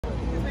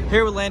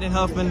Here with Landon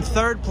Huffman,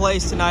 third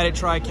place tonight at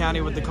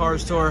Tri-County with the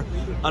Cars Tour.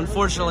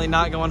 Unfortunately,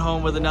 not going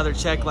home with another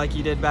check like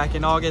you did back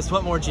in August.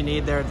 What more did you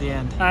need there at the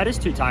end? It is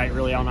too tight,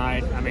 really, all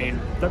night. I mean,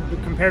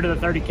 compared to the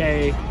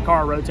 30K,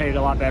 car rotated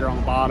a lot better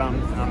on the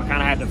bottom. I kind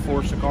of had to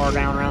force the car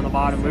down around the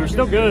bottom. We were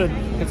still good,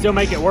 could still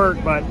make it work,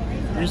 but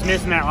we're just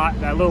missing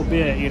that little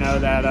bit, you know,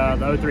 that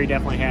the 03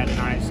 definitely had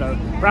tonight. So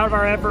proud of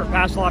our effort,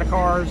 passed a lot of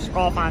cars.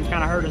 Qualifying's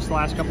kind of hurt us the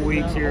last couple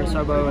weeks here at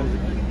Sobo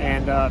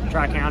and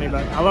Tri-County,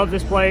 but I love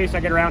this place.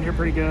 I get around here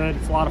pretty good.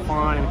 It's a lot of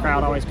fun, and the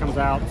crowd always comes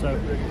out. So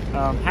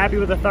happy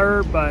with the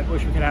third, but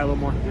wish we could have a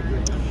little more.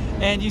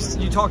 And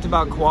you talked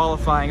about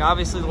qualifying.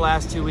 Obviously, the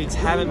last 2 weeks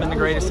haven't been the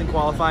greatest in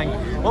qualifying.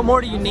 What more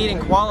do you need in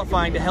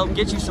qualifying to help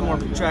get you some more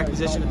track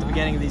position at the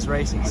beginning of these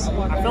races?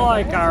 I feel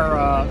like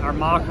our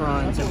mock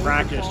runs in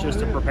practice just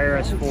to prepare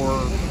us for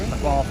the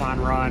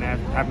qualifying run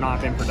have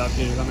not been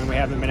productive. I mean, we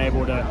haven't been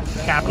able to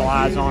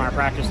capitalize on our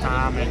practice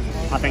time, and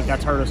I think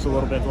that's hurt us a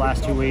little bit the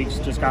last 2 weeks.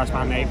 Just got us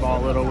behind the 8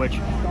 ball a little, which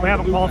we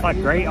haven't qualified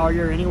great all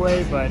year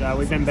anyway, but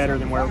we've been better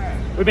than where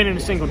we've been in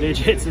the single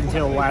digits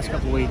until the last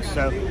couple weeks.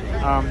 So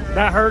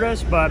that hurt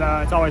us, but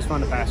it's always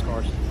fun to pass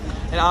cars.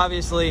 And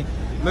obviously,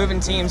 moving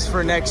teams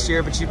for next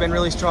year, but you've been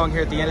really strong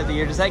here at the end of the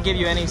year. Does that give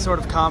you any sort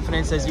of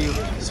confidence as you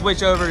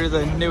switch over to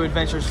the new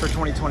adventures for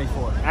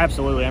 2024?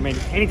 Absolutely. I mean,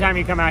 anytime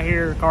you come out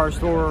here, Cars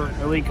Tour,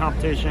 elite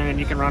competition, and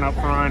you can run up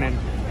front and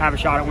have a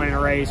shot at winning a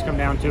race, come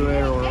down to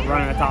it, or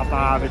running a top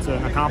 5, it's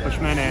an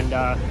accomplishment, and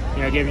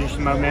you know, giving you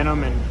some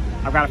momentum. And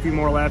I've got a few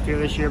more left here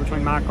this year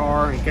between my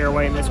car and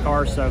Caraway and this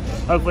car, so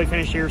hopefully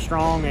finish here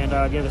strong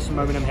and give us some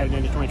momentum heading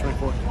into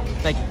 2024.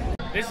 Thank you.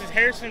 This is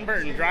Harrison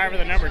Burton, driver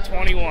the number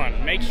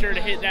 21. Make sure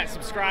to hit that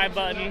subscribe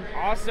button.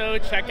 Also,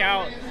 check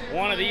out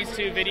one of these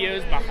 2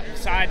 videos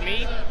beside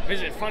me.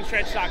 Visit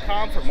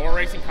frontstretch.com for more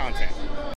racing content.